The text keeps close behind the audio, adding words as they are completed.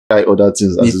try other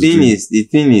things. The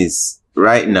thing is,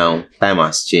 right now, time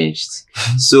has changed.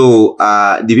 So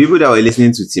the people that were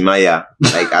listening to Timaya,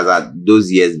 like as at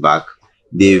those years back,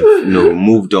 they've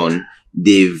moved on.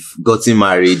 They've gotten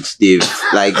married. They've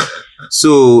like,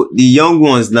 so the young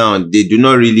ones now, they do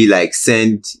not really like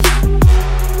send.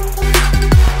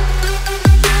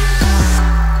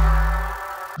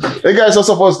 Hey guys, what's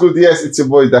up? What's good? Yes, it's your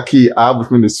boy Daki. I have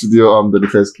with me in the studio the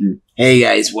first key. Hey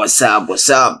guys, what's up? What's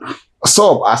up? What's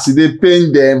up? As they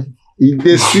pain them, if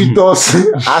they sweet us,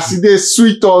 as they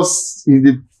sweet us, if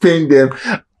they pain them.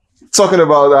 Talking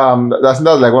about that's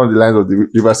like one of the lines of the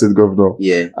River State Governor.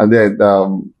 Yeah. And then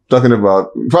talking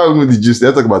about probably the gist,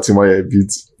 they're talking about Timaya a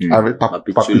bit.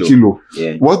 Papikilo.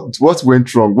 Yeah. What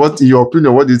went wrong? What, in your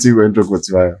opinion, what do you think went wrong with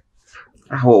Timaya?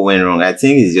 What went wrong? I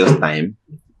think it's just time.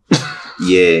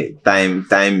 Yeah, time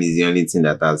is the only thing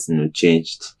that has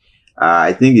changed.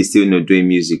 I think he's still doing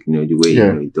music, the way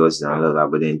he does and all of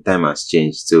that, but then time has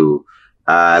changed. So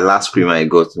last scream I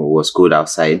got was Cold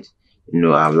Outside,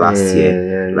 last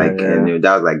year. That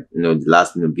was like the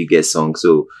last biggest song.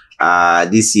 So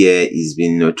this year he's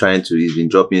been he's been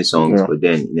dropping songs, but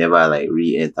then never like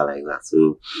re-enter like that.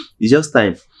 So it's just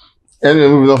time. Anyway,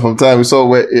 moving on from time, we saw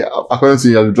where according to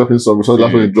you have been dropping songs. We saw the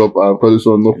last one you dropped called this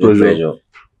one No Pressure.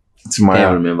 Timaya. I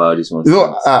can't remember how this one.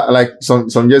 Like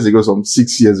some years ago, some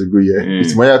 6 years ago,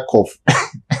 Timaya cough.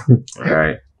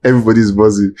 Right. Everybody's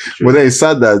buzzing. True. But then it's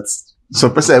sad that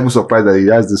some person even surprised that he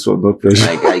has this one, No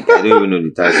Pressure. I don't even know the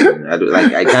title.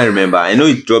 I can't remember. I know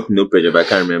it dropped No Pressure, but I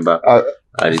can't remember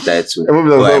the title. I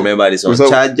remember this one.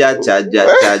 Charger.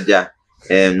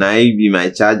 Now it be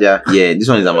my charger. Yeah, this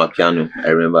one is on my piano. I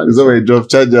remember. This one he dropped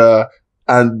Charger.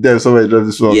 And then somebody dropped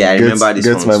this one. Yeah, I remember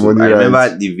this one. I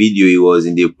remember the video. He was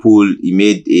in the pool. He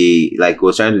made he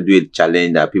was trying to do a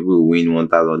challenge that people will win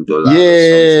 $1,000.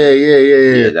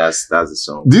 Yeah. That's the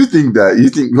song. Do you think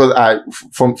because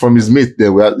from his mate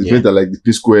there, his mate that like the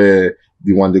P Square,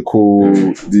 the one they call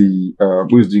the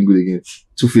who is doing good again?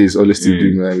 Two-Face always still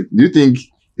doing right. Do you think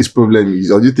his problem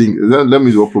is, or do you think let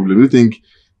me know what problem? Do you think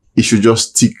he should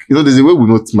just stick? There's a way we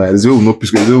know Timaya, there's a way we know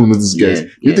Pisco, there's a way we know these guys. Do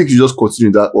you think he should just continue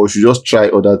that, or should just try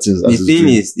other things?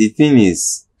 The thing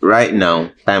is, right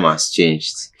now, time has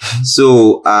changed.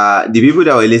 So, the people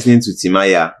that were listening to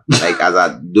Timaya, like as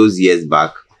at those years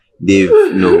back, they've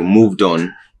moved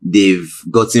on. They've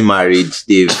gotten married.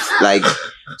 They've like,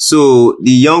 so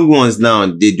the young ones now,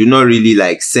 they do not really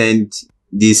like send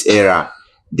this era.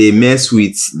 They mess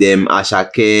with them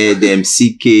Ashake, them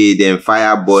CK, them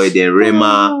Fireboy, them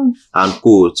Rema, and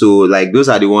co. So like those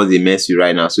are the ones they mess with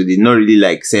right now. So they not really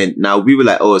like send. Now people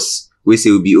like us, we say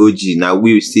we'll be OG. Now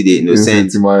we will still they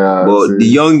send. But the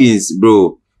youngins,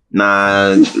 bro,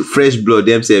 fresh blood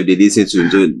themselves they listen to.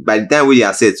 So by the time we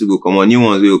are set to go come on, new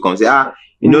ones will come say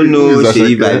you don't know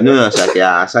Ashake.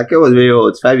 Ashake was very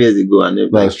hot 5 years ago,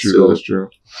 and that's true. That's true.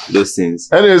 Those things.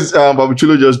 Anyways,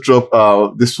 Babuchulo just dropped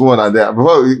this one, and then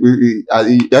before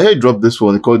I heard he dropped this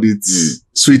one, he called it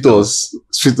Sweet Us,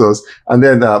 and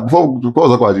then before we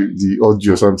talk about the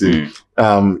audio or something,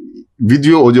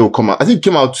 video audio will come out. I think it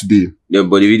came out today. Yeah,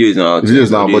 but the video is not out. The video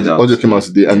is now, but the audio came out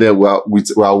today, and then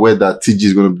we're aware that TG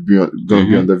is going to be on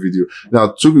the video.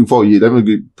 Now, before let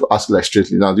me ask you like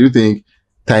straightly. Now, do you think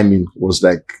timing was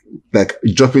like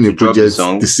dropping a project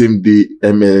the same day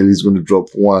ML is going to drop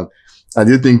one? And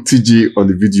do you think TG on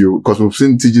the video, because we've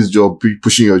seen TG's job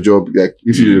pushing your job, like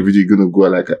if you do the video, you're gonna go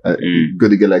like you're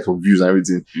gonna get like some views and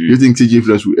everything. Do you think TG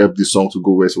influence will help the song to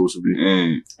go where it's supposed to be?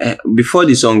 Before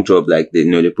the song dropped, like they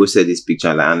posted this picture,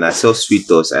 and I saw Sweet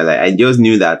Us. I just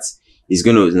knew that it's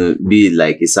gonna be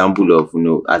like a sample of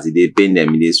as they paint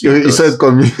them in this. You saw it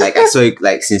coming. Like I saw it,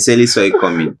 like sincerely saw it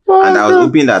coming, and I was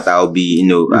hoping that I'll be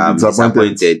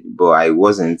disappointed, but I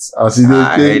wasn't. I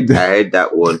heard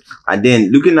that one, and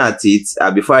then looking at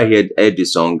it before I heard the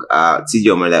song,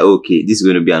 TG was like, okay, this is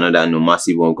going to be another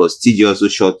massive one, because TG also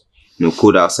shot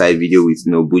Cold Outside video with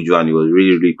Buju, and it was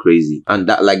really, really crazy, and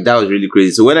that was really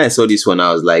crazy. So when I saw this one,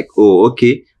 I was like, oh,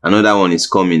 okay, another one is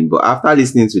coming. But after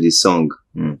listening to the song,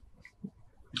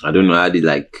 I don't know, I did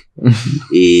like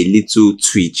a little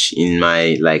twitch in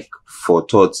my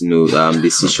forethought,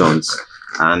 decisions.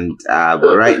 And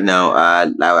but right now,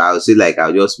 I'll say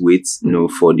I'll just wait,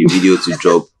 for the video to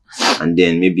drop, and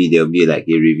then maybe there'll be like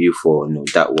a review for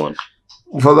that one.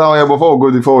 For that one,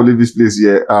 before we leave this place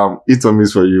here, it's on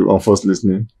this for you on first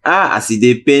listening. As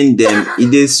they paint them,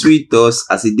 they sweet us.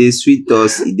 As they sweet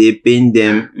us, they paint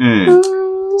them.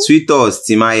 Sweet Us,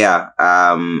 Timaya.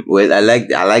 Well, I like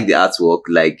the artwork.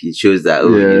 Like it shows that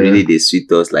really they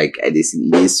sweet us. Like they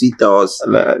sweet us.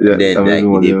 Then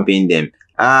they paint them.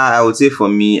 I would say for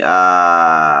me,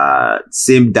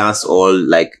 same dance all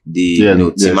like the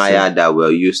Timaya that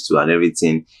we're used to and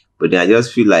everything. But then I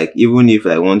just feel like even if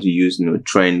I want to use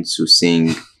trend to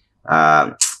sing,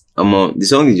 the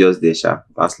song is just there, sha.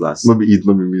 Last. Maybe it,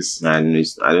 maybe miss. I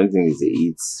don't think it's a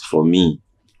hit for me.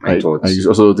 I thought. I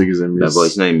also don't think it's a miss. But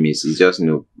it's not a miss. It's just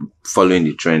following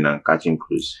the trend and catching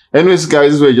cruise. Anyways, guys,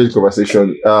 this is where you just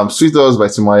conversation. Sweet Us by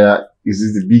Timaya. Is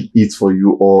this the big hit for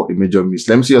you or a major miss?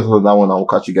 Let me see your thoughts on that one. I will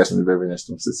catch you guys in the very next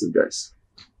one. See you guys.